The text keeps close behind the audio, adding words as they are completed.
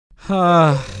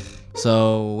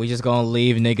So we just gonna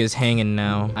leave niggas hanging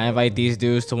now. I invite these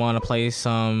dudes to wanna play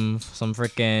some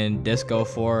freaking Disco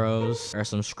Foros or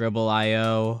some Scribble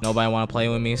IO. Nobody wanna play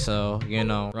with me, so you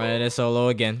know, running it solo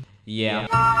again. Yeah.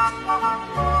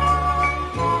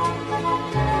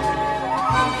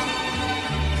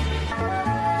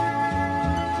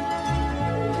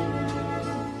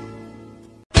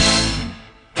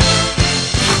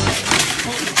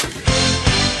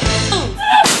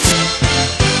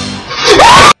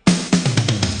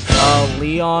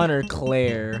 Leon or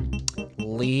Claire?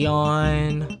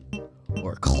 Leon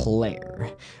or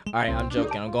Claire? Alright, I'm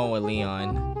joking. I'm going with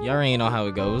Leon. Y'all already know how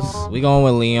it goes. We going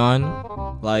with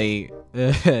Leon. Like,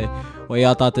 what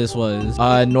y'all thought this was?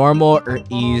 Normal or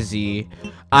easy?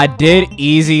 I did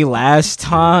easy last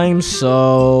time,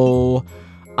 so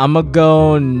I'ma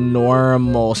go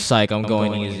normal. Psych, I'm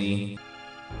going easy.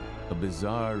 A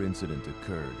bizarre incident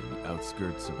occurred in the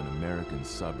outskirts of an American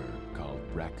suburb called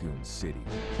Raccoon City.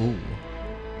 Ooh.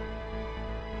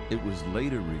 It was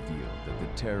later revealed that the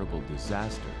terrible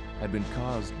disaster had been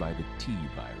caused by the T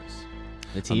virus.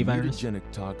 The T virus? A mutagenic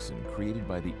toxin created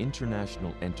by the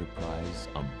international enterprise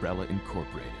Umbrella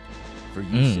Incorporated for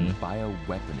use in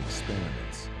bioweapon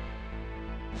experiments.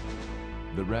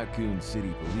 The Raccoon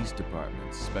City Police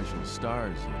Department's Special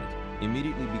Stars Unit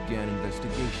immediately began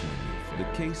investigation. The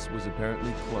case was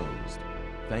apparently closed,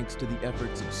 thanks to the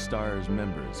efforts of STARS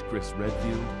members Chris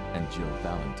Redfield and Jill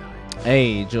Valentine.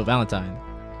 Hey, Jill Valentine.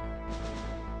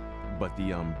 But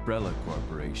the Umbrella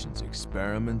Corporation's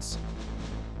experiments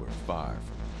were far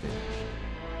from finished.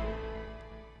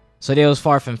 So they was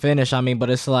far from finished, I mean,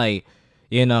 but it's like,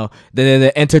 you know,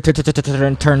 the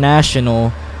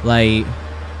international, like,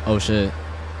 oh shit.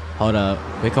 Hold up.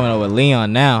 We're coming up with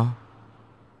Leon now.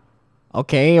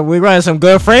 Okay, we running some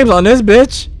good frames on this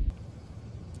bitch.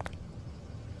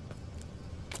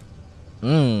 What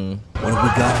do we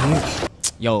got here?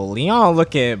 Yo, Leon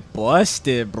looking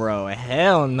busted, bro.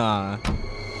 Hell nah.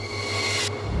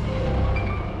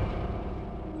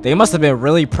 They must have been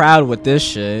really proud with this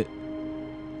shit.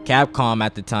 Capcom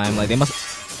at the time, like they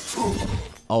must.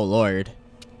 Oh lord.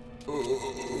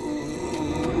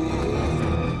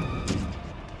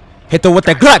 Hit the with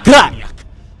the glut.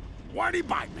 Why'd he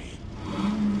bite me?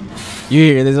 You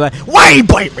hear this like, why you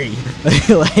bite me?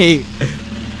 Like,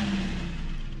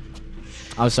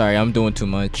 I'm sorry, I'm doing too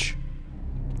much.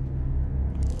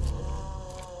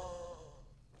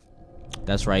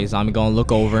 That's right, zombie gonna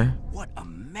look over. What a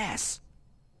mess.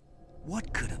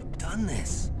 What could have done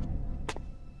this?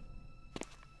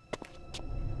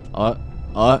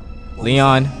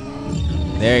 Leon.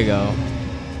 There you go.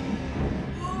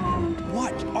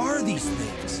 What are these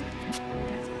things?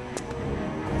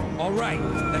 All right,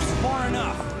 that's far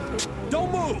enough.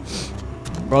 Don't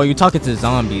move. Bro, you talking to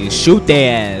zombies. Shoot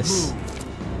their ass.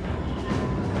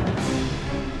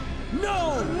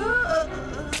 No.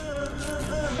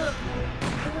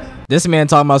 This man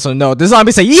talking about some no. This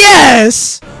zombie say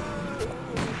yes.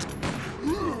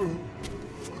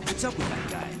 What's up with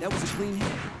that guy? That was a clean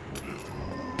hit.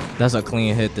 That's a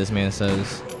clean hit, this man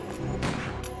says. I'm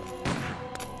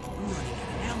running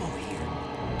out of ammo here.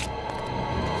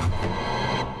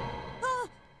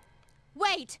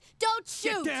 Wait! Don't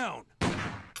shoot! Get down.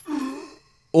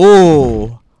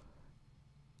 Ooh.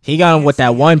 He got him with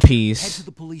that one Head piece. to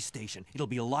the police station. It'll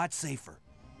be a lot safer.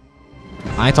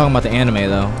 I ain't talking about the anime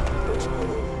though.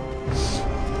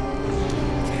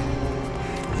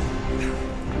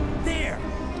 There.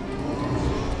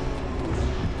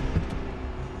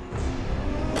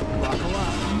 Buckle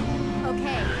up.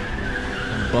 Okay,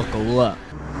 Buckle up.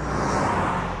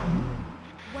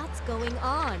 what's going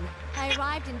on? I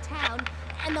arrived in town,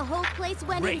 and the whole place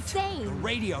went Great. insane. The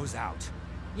radio's out.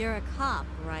 You're a cop,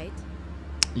 right?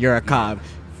 You're a cop.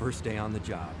 First day on the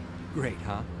job. Great,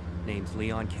 huh? Name's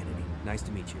Leon Kennedy. Nice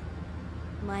to meet you.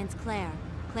 Mine's Claire.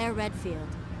 Claire Redfield.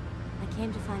 I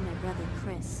came to find my brother,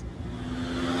 Chris.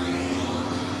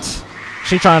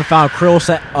 She trying to find Krill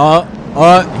set.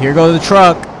 Here goes the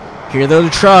truck. Here goes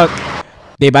the truck.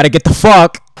 They better get the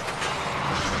fuck.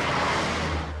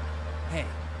 Hey,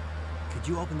 could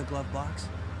you open the glove box?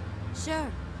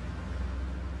 Sure.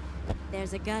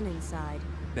 There's a gun inside.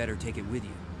 Better take it with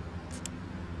you.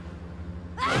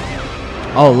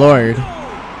 Oh lord. Look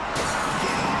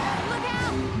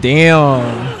out!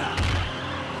 Damn.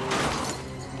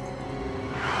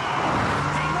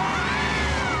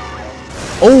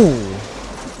 Oh.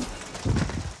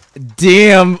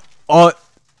 Damn. Oh,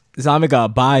 zombie got a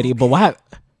body, but what?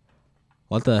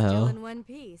 What the Still hell? in one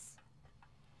piece.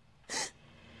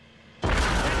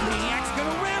 Maniac's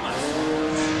gonna ram us.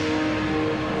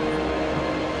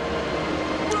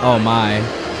 Oh my.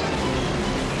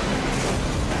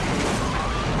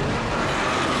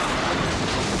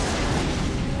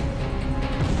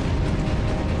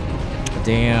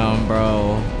 Damn,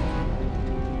 bro.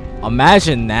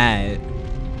 Imagine that.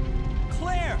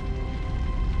 Claire!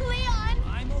 Leon!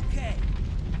 I'm okay.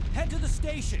 Head to the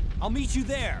station. I'll meet you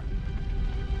there.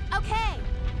 Okay.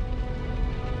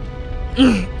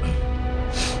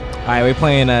 Alright, we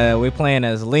playing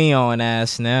as Leon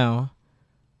ass now.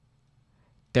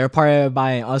 They're part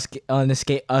by an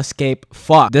escape.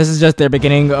 Fuck. This is just their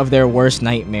beginning of their worst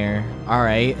nightmare.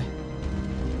 Alright.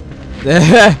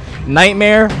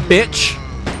 Nightmare, bitch.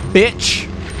 Bitch.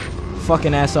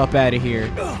 Fucking ass up out of here.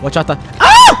 What y'all thought?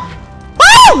 Ah!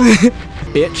 Oh!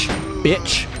 Bitch.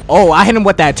 Bitch. Oh, I hit him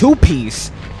with that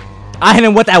 2-piece. I hit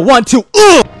him with that 1-2.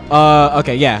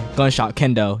 Okay, yeah. Gunshot.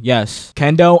 Kendo. Yes.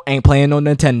 Kendo ain't playing on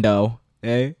Nintendo.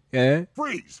 Eh? Eh?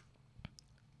 Freeze!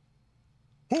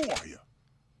 Who are you?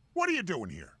 What are you doing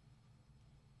here?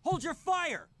 Hold your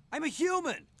fire! I'm a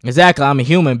human! Exactly. I'm a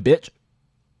human, bitch.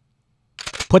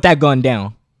 Put that gun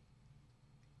down.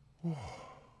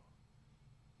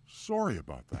 Sorry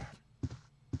about that.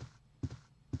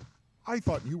 I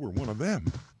thought you were one of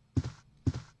them.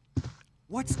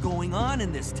 What's going on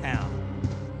in this town?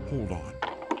 Hold on.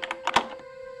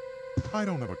 I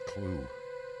don't have a clue.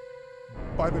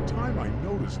 By the time I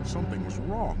noticed something was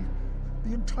wrong,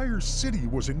 the entire city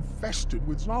was infested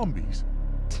with zombies.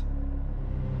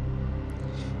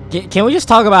 Can we just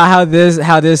talk about how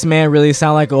this man really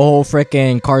sound like a whole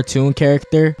freaking cartoon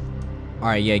character? All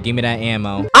right, yeah, give me that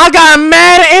ammo. I got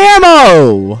mad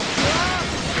ammo.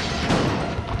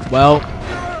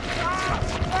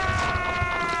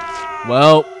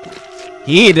 Well,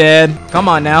 he did. Come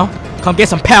on now, come get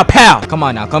some pow pow. Come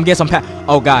on now, come get some pow.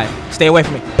 Oh God, stay away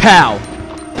from me. Pow,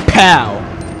 pow.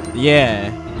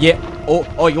 Yeah, yeah.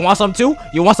 Oh, you want some too?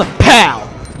 You want some pow?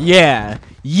 Yeah,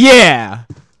 yeah.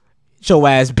 Your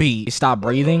ass beat. Stop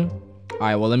breathing. All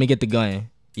right, well, let me get the gun.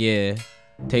 Yeah.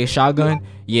 Take a shotgun.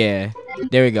 Yeah.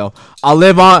 There we go. I'll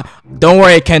live on. Don't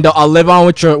worry, Kendall. I'll live on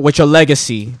with your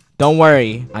legacy. Don't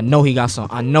worry. I know he got some.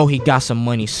 I know he got some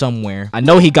money somewhere. I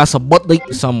know he got some butt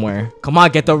leak somewhere. Come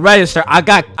on, get the register. I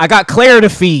got Claire to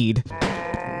feed.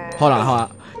 Hold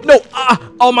on. No.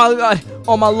 Oh my God.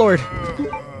 Oh my Lord.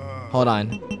 Hold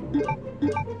on.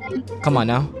 Come on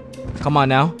now. Come on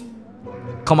now.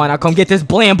 Come on now, come get this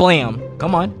blam blam.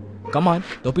 Come on.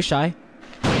 Don't be shy.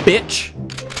 Bitch.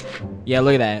 Yeah,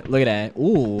 look at that. Look at that.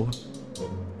 Ooh.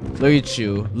 Look at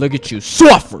you. Look at you.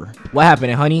 Suffer. What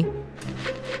happened, honey?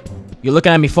 You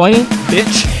looking at me funny?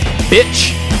 Bitch.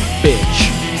 Bitch.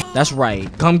 Bitch. That's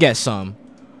right. Come get some.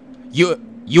 You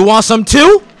want some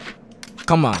too?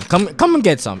 Come on. Come and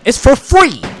get some. It's for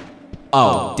free.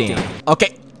 Oh, damn.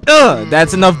 Okay.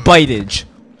 That's enough bitage.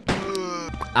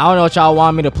 I don't know if y'all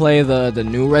want me to play the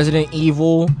new Resident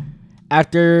Evil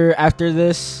after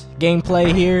this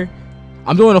gameplay here.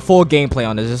 I'm doing a full gameplay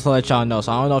on this just to let y'all know.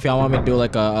 So I don't know if y'all want me to do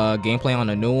like a gameplay on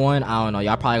a new one. I don't know.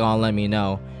 Y'all probably gonna let me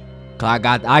know. Cause I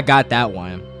got that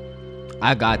one.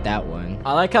 I got that one.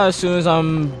 I like how as soon as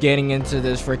I'm getting into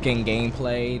this freaking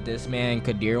gameplay, this man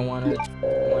Kadir wanna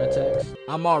text.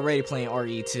 I'm already playing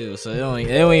RE2, so it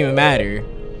don't even matter.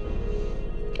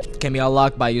 Can be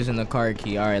unlocked by using the card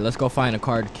key. All right, let's go find a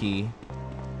card key.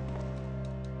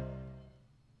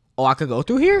 Oh, I could go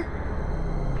through here?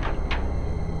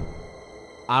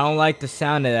 I don't like the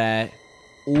sound of that.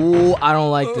 Ooh, I don't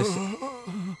like this.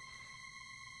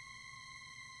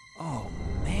 Oh,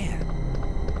 man.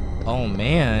 Oh,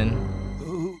 man.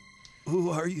 Who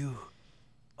are you?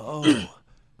 Oh,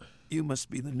 you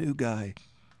must be the new guy.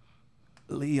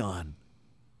 Leon.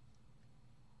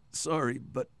 Sorry,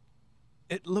 but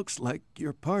it looks like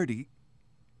your party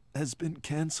has been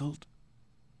canceled.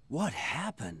 What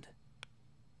happened?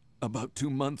 About 2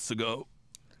 months ago,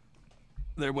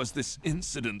 there was this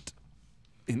incident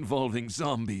involving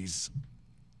zombies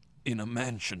in a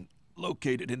mansion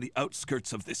located in the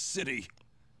outskirts of this city.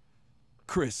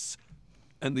 Chris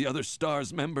and the other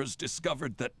STARS members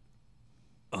discovered that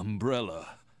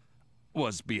Umbrella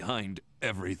was behind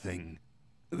everything.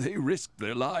 They risked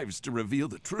their lives to reveal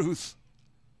the truth,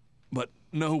 but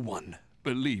no one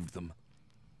believed them.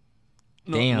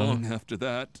 Not long after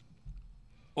that,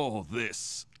 all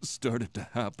this started to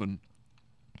happen.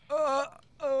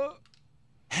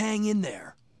 Hang in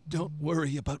there. Don't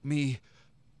worry about me.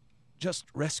 Just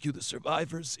rescue the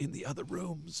survivors in the other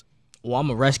rooms. Well, I'm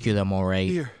gonna rescue them, alright.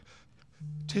 Here,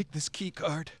 take this key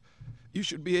card. You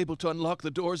should be able to unlock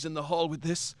the doors in the hall with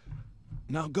this.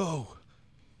 Now go.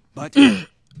 But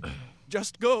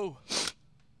just go.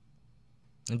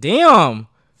 Damn.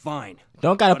 Fine.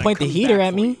 Don't gotta But I'm point the coming heater back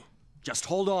at for me. you. Just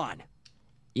hold on.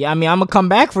 Yeah, I mean, I'm gonna come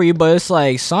back for you, but it's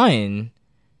like, son.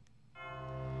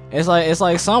 It's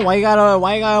like, son, why you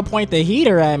gotta point the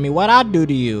heater at me? What'd I do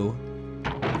to you?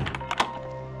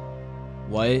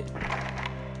 What?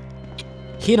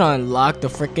 He done unlocked the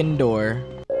freaking door.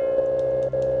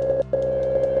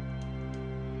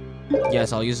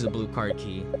 Yes, I'll use the blue card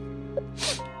key.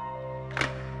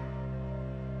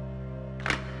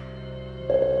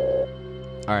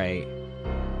 Alright.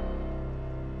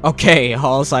 Okay,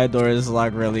 all side doors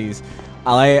lock release.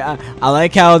 I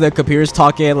like how the computer's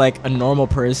talking like a normal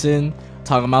person,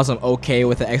 talking about some okay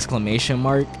with an exclamation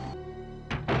mark.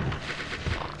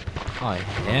 Oh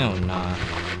hell nah.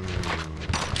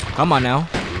 Come on now.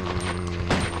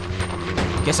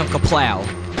 Get some kaplow.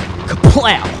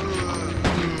 Kaplow!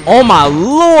 Oh my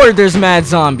lord, there's mad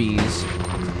zombies.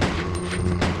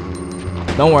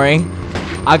 Don't worry.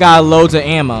 I got loads of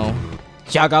ammo.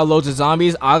 Y'all got loads of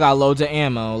zombies, I got loads of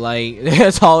ammo. Like,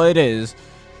 that's all it is.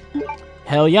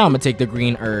 Hell yeah, I'm gonna take the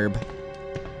green herb.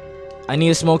 I need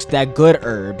to smoke that good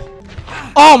herb.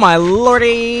 Oh my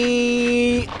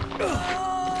lordy!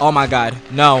 Oh my god.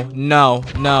 No, no,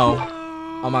 no.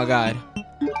 Oh my god.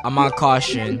 I'm on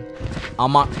caution.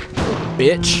 I'm on...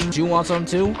 Bitch. Do you want some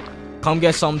too? Come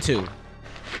get some too.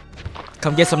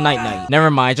 Come get some night-night. Never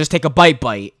mind, just take a bite.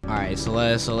 Alright, so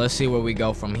let's see where we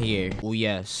go from here. Oh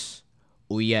yes.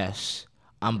 Oh yes.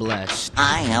 I'm blessed.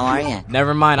 Hi, how are you?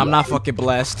 Never mind, I'm not fucking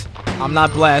blessed. I'm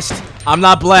not blessed. I'm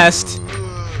not blessed.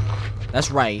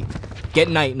 That's right. Get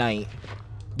night-night.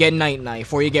 Get night-night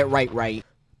before you get right.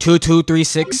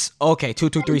 2236. Okay,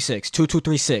 2236.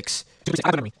 2236.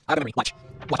 I got memory. Watch.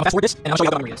 I'll fast forward this, and I'll show you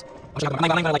how the memory is. I'm not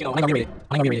gonna like it. I'm not gonna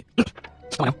read it. Come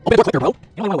on now. Open the door quicker, bro. You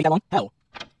don't wanna wait that long. Hell.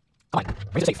 Come on.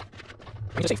 Bring it safe.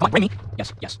 Come on, bring me.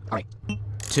 Yes. Alright.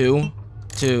 2,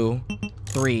 2,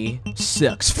 3,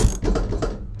 6.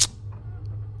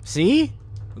 See?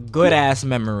 Good ass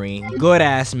memory. Look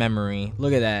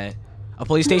at that. A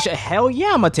police station? Hell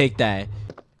yeah, I'm gonna take that.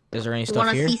 Is there any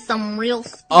stuff here? Wanna see some real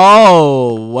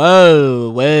Oh,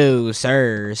 whoa,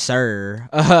 sir.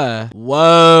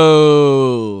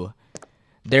 Whoa.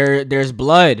 There's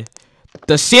blood.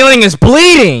 The ceiling is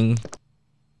bleeding.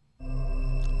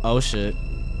 Oh shit.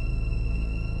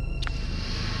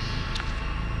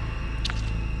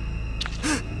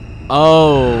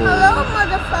 Oh. Hello,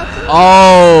 motherfucker.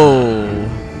 Oh.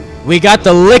 We got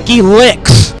the licky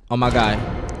licks. Oh my god.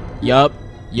 Yup.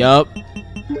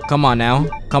 Come on now.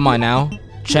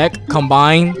 Check.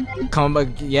 Combine.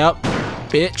 Yep.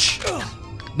 Bitch.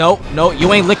 No,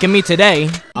 you ain't licking me today.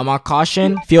 I'm on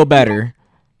caution. Feel better.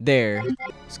 There.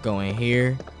 Let's go in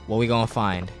here. What we gonna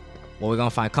find?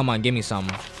 Come on, give me some.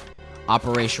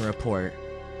 Operation report.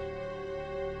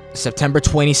 September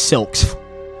 26th.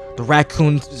 The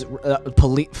Raccoon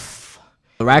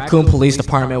Police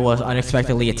Department was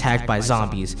unexpectedly attacked by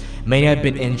zombies. Many had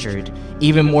been injured.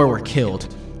 Even more were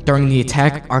killed. During the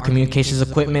attack, our communications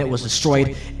equipment was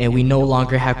destroyed and we no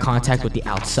longer have contact with the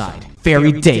outside.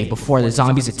 Very day before the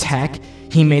zombies' attack,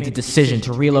 he made the decision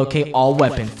to relocate all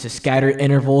weapons to scattered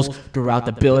intervals throughout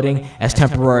the building as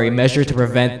temporary measure to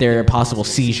prevent their possible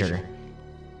seizure.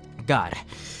 God.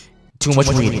 Too much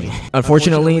reading.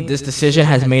 Unfortunately, this decision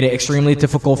has made it extremely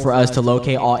difficult for us to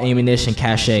locate all ammunition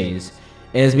caches.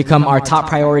 It has become our top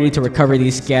priority to recover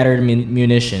these scattered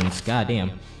munitions. God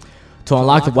damn. To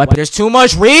unlock the weapon, there's too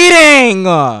much reading!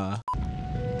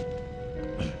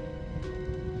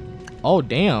 Oh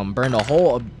damn, burn the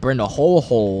whole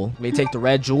hole. Let me take the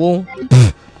red jewel.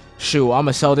 Shoot,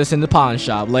 I'ma sell this in the pawn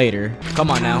shop later. Come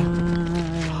on now.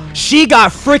 She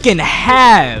got freaking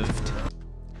halved!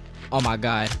 Oh my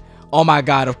god,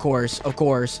 of course.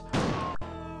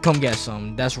 Come get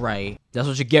some, that's right. That's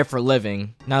what you get for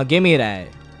living. Now give me that.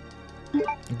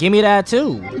 Give me that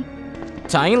too.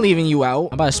 So I ain't leaving you out.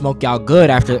 I'm about to smoke y'all good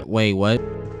after. Wait, what?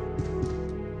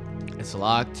 It's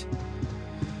locked.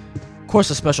 Of course,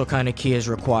 a special kind of key is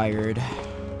required.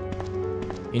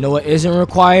 You know what isn't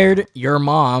required? Your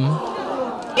mom.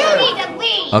 You need to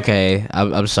leave. Okay,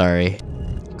 I'm sorry.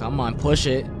 Come on, push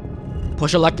it.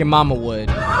 Push it like your mama would.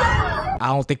 I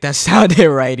don't think that sounded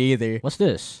right either. What's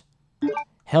this?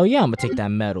 Hell yeah, I'm gonna take that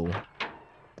medal.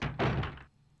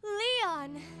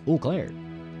 Leon! Ooh, Claire.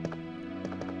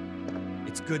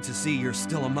 It's good to see you're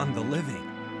still among the living.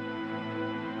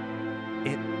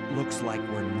 It looks like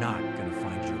we're not gonna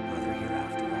find your brother here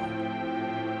after all.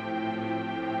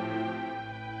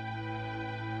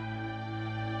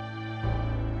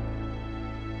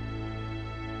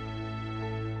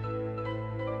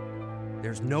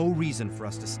 There's no reason for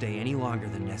us to stay any longer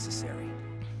than necessary.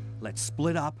 Let's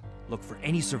split up, look for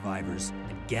any survivors,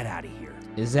 and get out of here.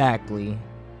 Exactly.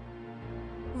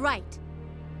 Right.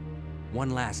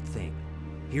 One last thing.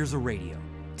 Here's a radio.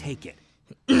 Take it.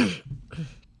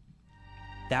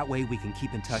 That way we can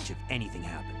keep in touch if anything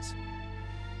happens.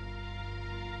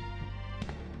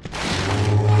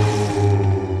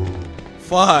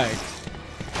 fuck?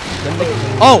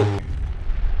 Oh!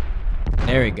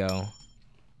 There we go.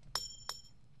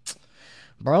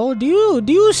 Bro, do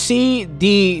you see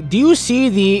the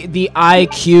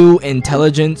IQ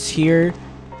intelligence here?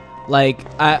 Like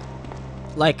I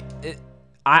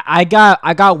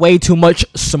got way too much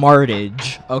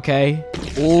smartage, okay?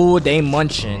 Ooh, they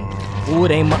munching. Ooh,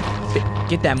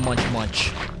 get that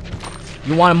munch.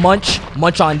 You want to munch?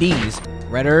 Munch on these.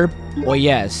 Red herb? Oh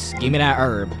yes. Give me that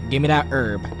herb. Give me that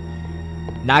herb.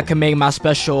 Now I can make my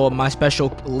special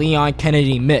Leon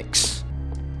Kennedy mix.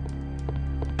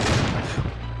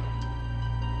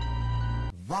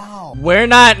 Wow. We're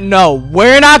not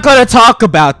gonna talk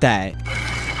about that.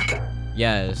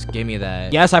 Yes, give me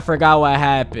that. Yes, I forgot what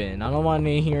happened. I don't want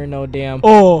to hear no damn.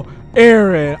 Oh,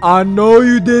 Aaron, I know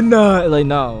you did not. Like,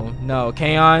 no,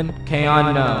 Kaon,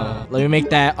 no. Let me make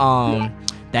that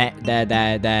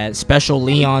that special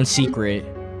Leon secret.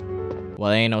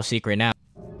 Well, there ain't no secret now.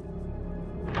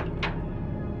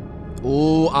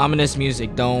 Ooh, ominous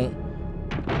music. Don't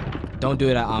do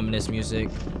that ominous music.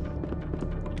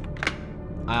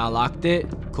 I unlocked it.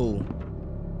 Cool.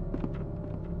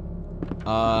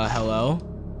 Hello?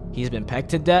 He's been pecked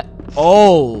to death.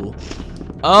 Oh,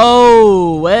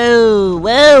 whoa.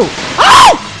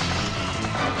 Oh!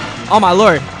 Oh my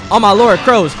lord,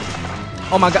 crows.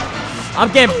 Oh my god.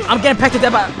 I'm getting pecked to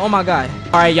death by, oh my god.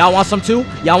 Alright, y'all want some too?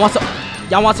 Y'all want some?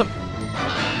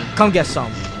 Come get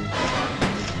some.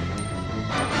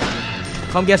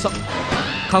 Come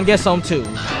get some too.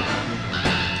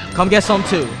 Come get some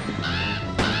too.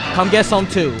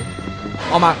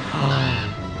 Oh my.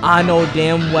 I know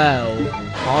damn well.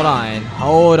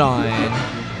 Hold on.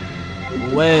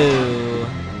 Whoa.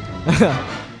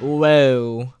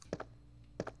 Whoa.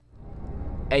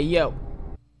 Hey, yo.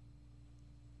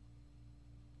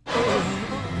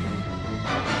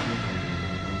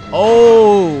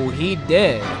 Oh, he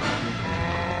dead.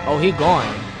 Oh, he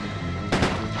gone.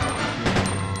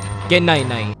 Get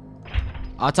night.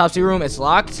 Autopsy room, it's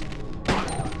locked.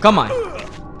 Come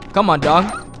on,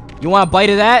 dog. You want a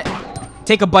bite of that?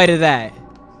 Take a bite of that.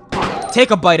 Take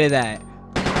a bite of that.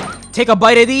 Take a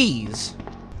bite of these.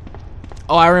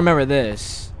 Oh, I remember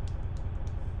this.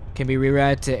 Can be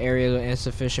rerouted to areas with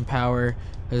insufficient power.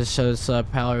 As it shows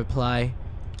power apply.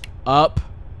 Up.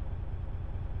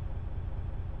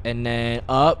 And then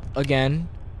up again.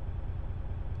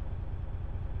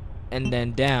 And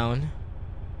then down.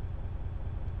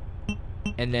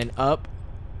 And then up.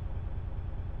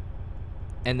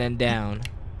 And then down.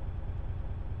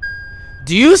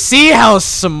 Do you see how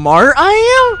smart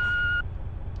I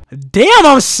am? Damn,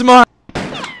 I'm smart.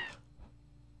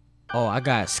 Oh, I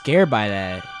got scared by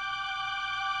that.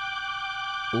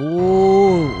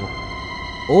 Ooh.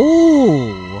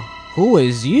 Ooh. Who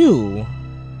is you?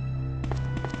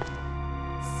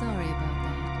 Sorry about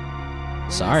that.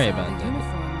 When Sorry I saw about the that.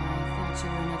 uniform, I thought you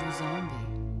were another zombie.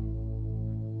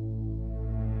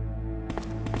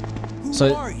 Who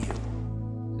So- are you?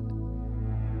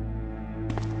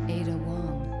 Ada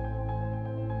Wong.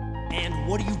 And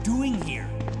what are you doing here?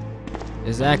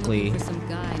 Exactly. I'm looking for some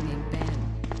guy named Ben.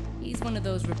 He's one of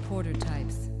those reporter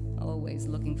types, always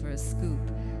looking for a scoop.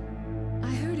 I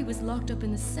heard he was locked up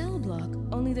in the cell block,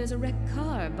 only there's a wrecked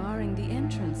car barring the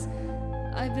entrance.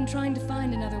 I've been trying to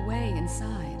find another way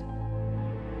inside.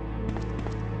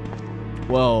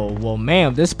 Well,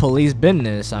 ma'am, this police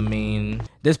business. I mean,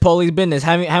 this police business.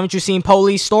 Haven't you seen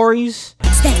police stories?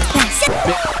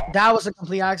 That was a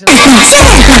complete accident.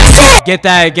 Get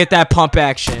that pump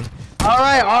action. All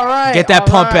right. Get that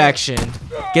pump action.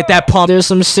 Get that pump. There's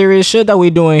some serious shit that we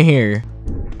doing here.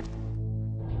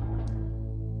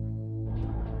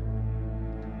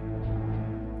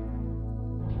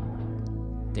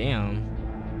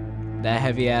 Damn. That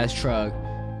heavy ass truck.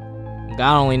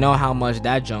 God only know how much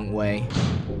that junk weigh.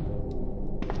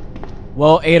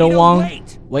 Well, Ada Wong.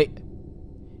 Wait.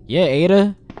 Yeah,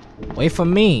 Ada. Wait for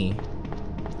me.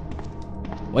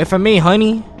 Wait for me,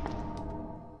 honey.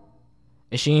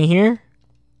 Is she in here?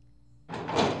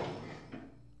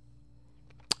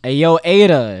 Hey, yo,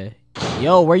 Ada.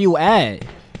 Yo, where you at?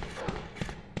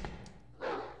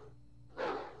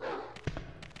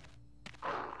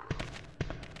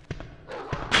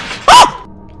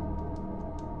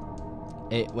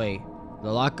 Wait.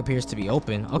 The lock appears to be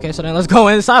open. Okay, so then let's go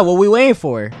inside. What we waiting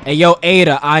for? Hey, yo,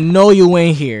 Ada. I know you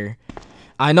in here.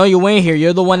 I know you in here.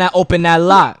 You're the one that opened that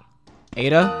lock.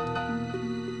 Ada?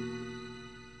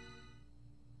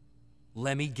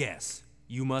 Let me guess.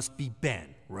 You must be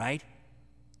Ben, right?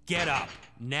 Get up,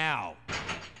 now.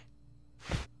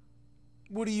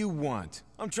 What do you want?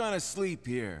 I'm trying to sleep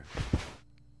here.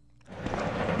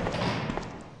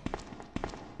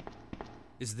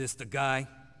 Is this the guy?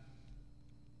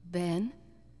 Ben,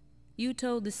 you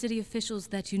told the city officials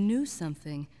that you knew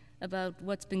something about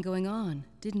what's been going on,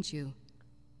 didn't you?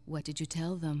 What did you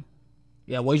tell them?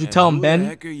 Yeah, what did you tell him, Ben? Who the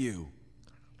heck are you?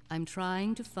 I'm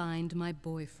trying to find my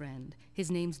boyfriend.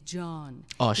 His name's John.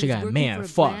 Oh, she He's got a working man. for a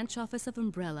Fuck. branch office of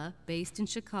Umbrella, based in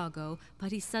Chicago,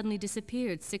 but he suddenly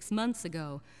disappeared 6 months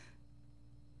ago.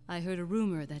 I heard a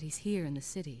rumor that he's here in the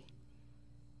city.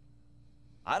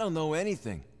 I don't know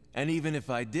anything. And even if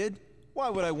I did, why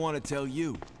would I want to tell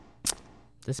you?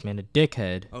 This man a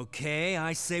dickhead. Okay,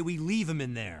 I say we leave him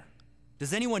in there.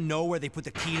 Does anyone know where they put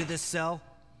the key to this cell?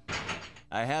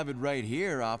 I have it right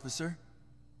here, officer.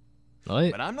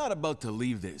 What? But I'm not about to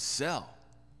leave this cell.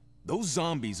 Those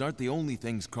zombies aren't the only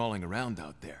things crawling around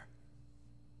out there.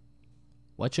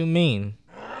 What you mean?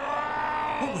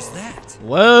 What was that?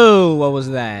 Whoa, what was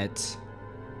that?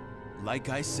 Like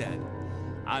I said,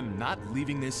 I'm not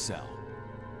leaving this cell.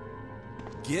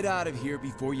 Get out of here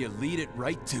before you lead it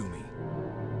right to me.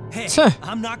 Hey,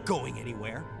 I'm not going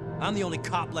anywhere. I'm the only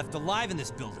cop left alive in this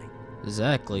building.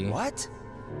 Exactly. What?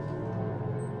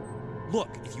 Look,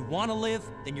 if you want to live,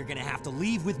 then you're gonna have to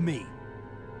leave with me.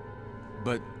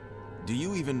 But do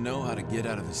you even know how to get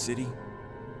out of the city?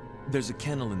 There's a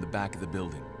kennel in the back of the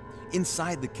building.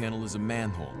 Inside the kennel is a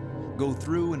manhole. Go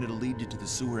through and it'll lead you to the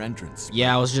sewer entrance.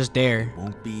 Yeah, I was just there.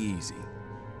 Won't be easy.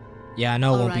 Yeah, I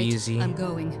know it All won't right, be easy. I'm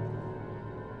going.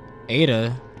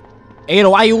 Ada? Ada,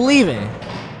 why you leaving?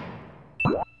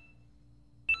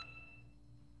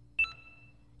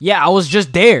 Yeah, I was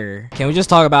just there. Can we just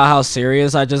talk about how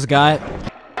serious I just got?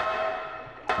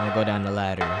 I'm gonna go down the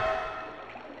ladder.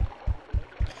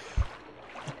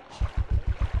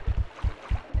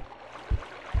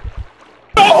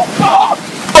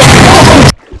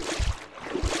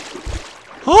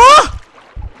 Huh?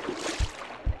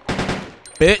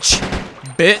 Bitch.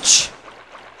 Bitch.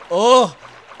 Oh.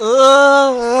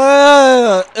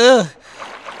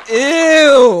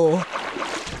 Ew.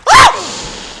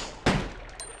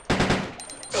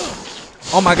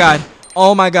 Oh my god.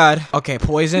 Oh my god. Okay,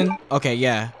 poison. Okay,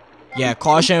 yeah. Yeah,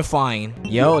 caution, fine.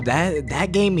 Yo,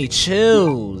 that gave me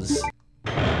chills.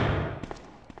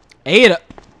 Ada.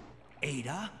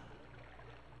 Ada?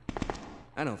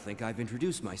 I don't think I've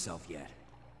introduced myself yet.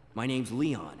 My name's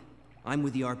Leon. I'm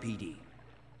with the RPD.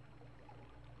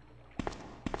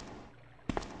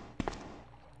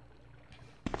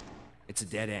 It's a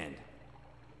dead end.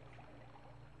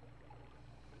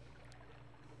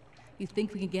 You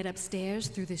think we can get upstairs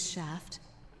through this shaft?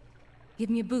 Give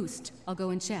me a boost. I'll go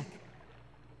and check.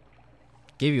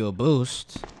 Give you a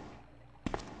boost.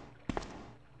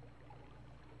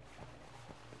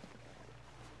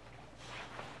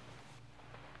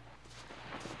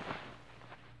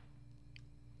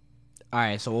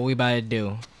 Alright, so what we about to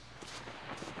do?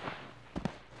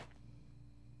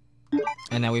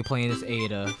 And now we playing as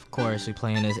Ada. Of course, we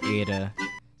playing as Ada.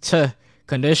 Tuh.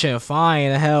 Condition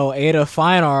fine. Hell, Ada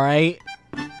fine, alright.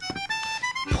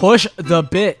 Push the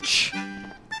bitch.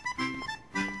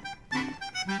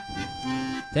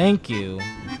 Thank you.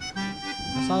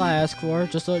 That's all I ask for.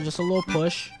 Just a little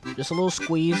push. Just a little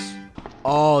squeeze.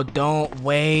 Oh, don't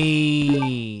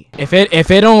wait. If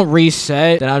it don't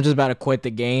reset, then I'm just about to quit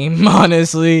the game,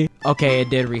 honestly. Okay, it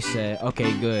did reset.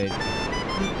 Okay, good.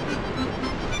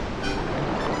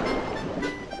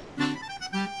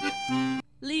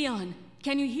 Leon,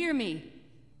 can you hear me?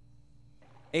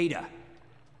 Ada,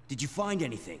 did you find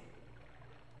anything?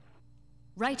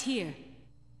 Right here.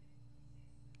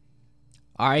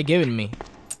 Alright, give it to me.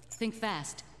 Think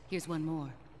fast. Here's one more.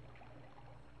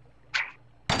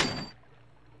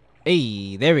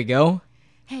 Hey, there we go.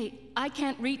 Hey, I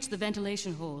can't reach the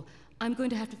ventilation hole. I'm going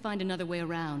to have to find another way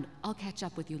around. I'll catch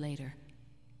up with you later.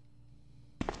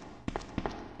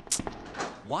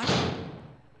 What?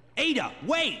 Ada,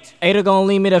 wait! Ada gonna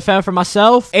leave me to fend for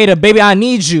myself? Ada, baby, I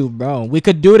need you, bro. We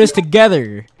could do this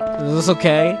together. It's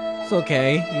okay. It's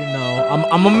okay. You know,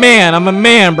 I'm a man. I'm a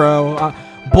man, bro.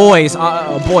 Boys,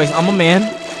 I'm a man.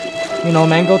 You know,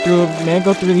 man go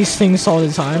through these things all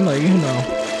the time. Like, you know,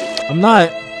 I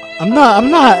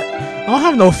don't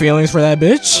have no feelings for that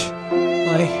bitch.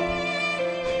 Like,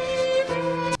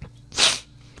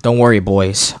 don't worry,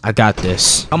 boys. I got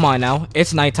this. Come on now.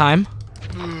 It's nighttime.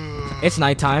 It's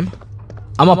nighttime.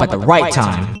 I'm up at the right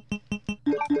time.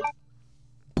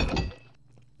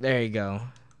 There you go.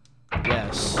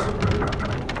 Yes.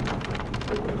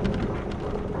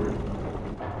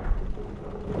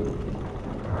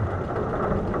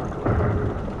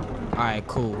 Alright,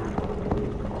 cool.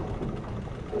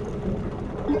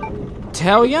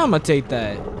 Hell yeah, I'm gonna take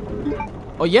that.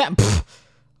 Oh yeah.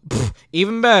 Pff.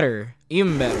 Even better.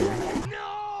 Even better.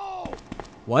 No!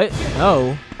 What?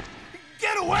 No.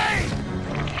 Get away!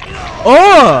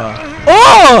 Oh!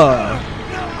 Oh!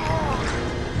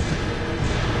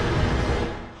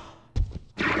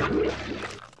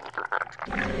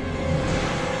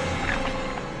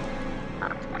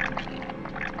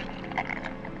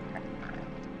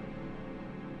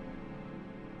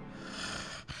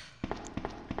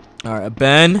 All right,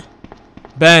 Ben.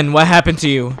 Ben, what happened to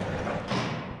you?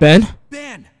 Ben?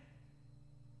 Ben!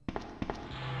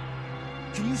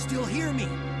 Can you still hear me?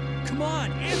 Come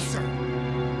on, answer!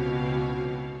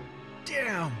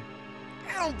 Damn!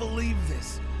 I don't believe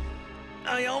this.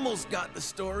 I almost got the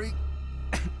story.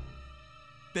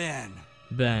 Ben.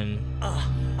 Ben.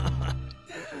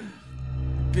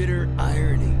 Bitter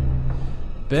irony.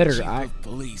 Bitter Chief I. of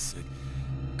police,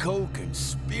 a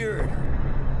co-conspirator.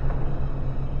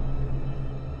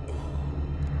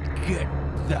 Get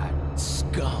that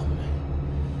scum.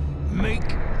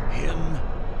 Make him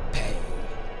pay.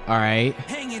 All right.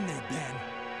 Hang in there, Ben.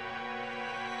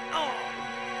 Oh,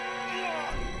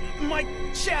 my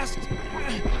chest.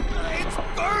 It's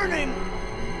burning.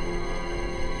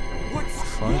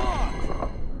 What's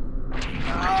wrong?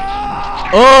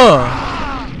 Oh!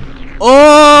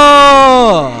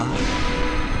 Oh!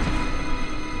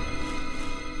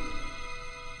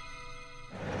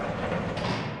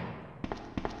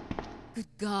 Good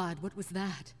God, what was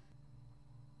that?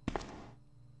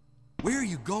 Where are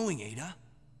you going, Ada?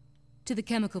 To the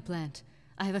chemical plant.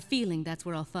 I have a feeling that's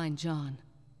where I'll find John.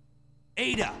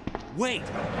 Ada, wait!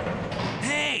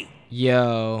 Hey!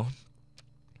 Yo.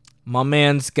 My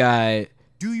man's got...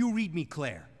 Do you read me,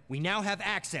 Claire? We now have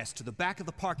access to the back of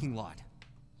the parking lot.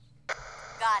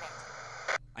 Got it.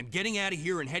 I'm getting out of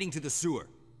here and heading to the sewer.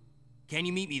 Can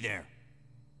you meet me there?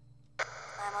 I'm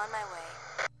on my way.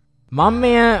 My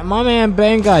man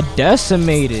Ben got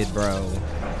decimated, bro.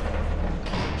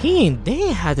 They ain't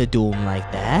had to do him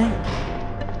like that.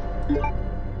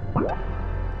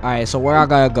 Alright, so where I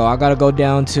gotta go? I gotta go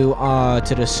down to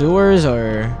the sewers,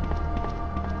 or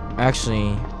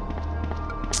actually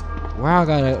where I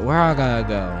gotta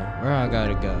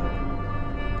go?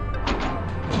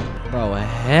 Bro,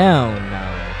 hell no.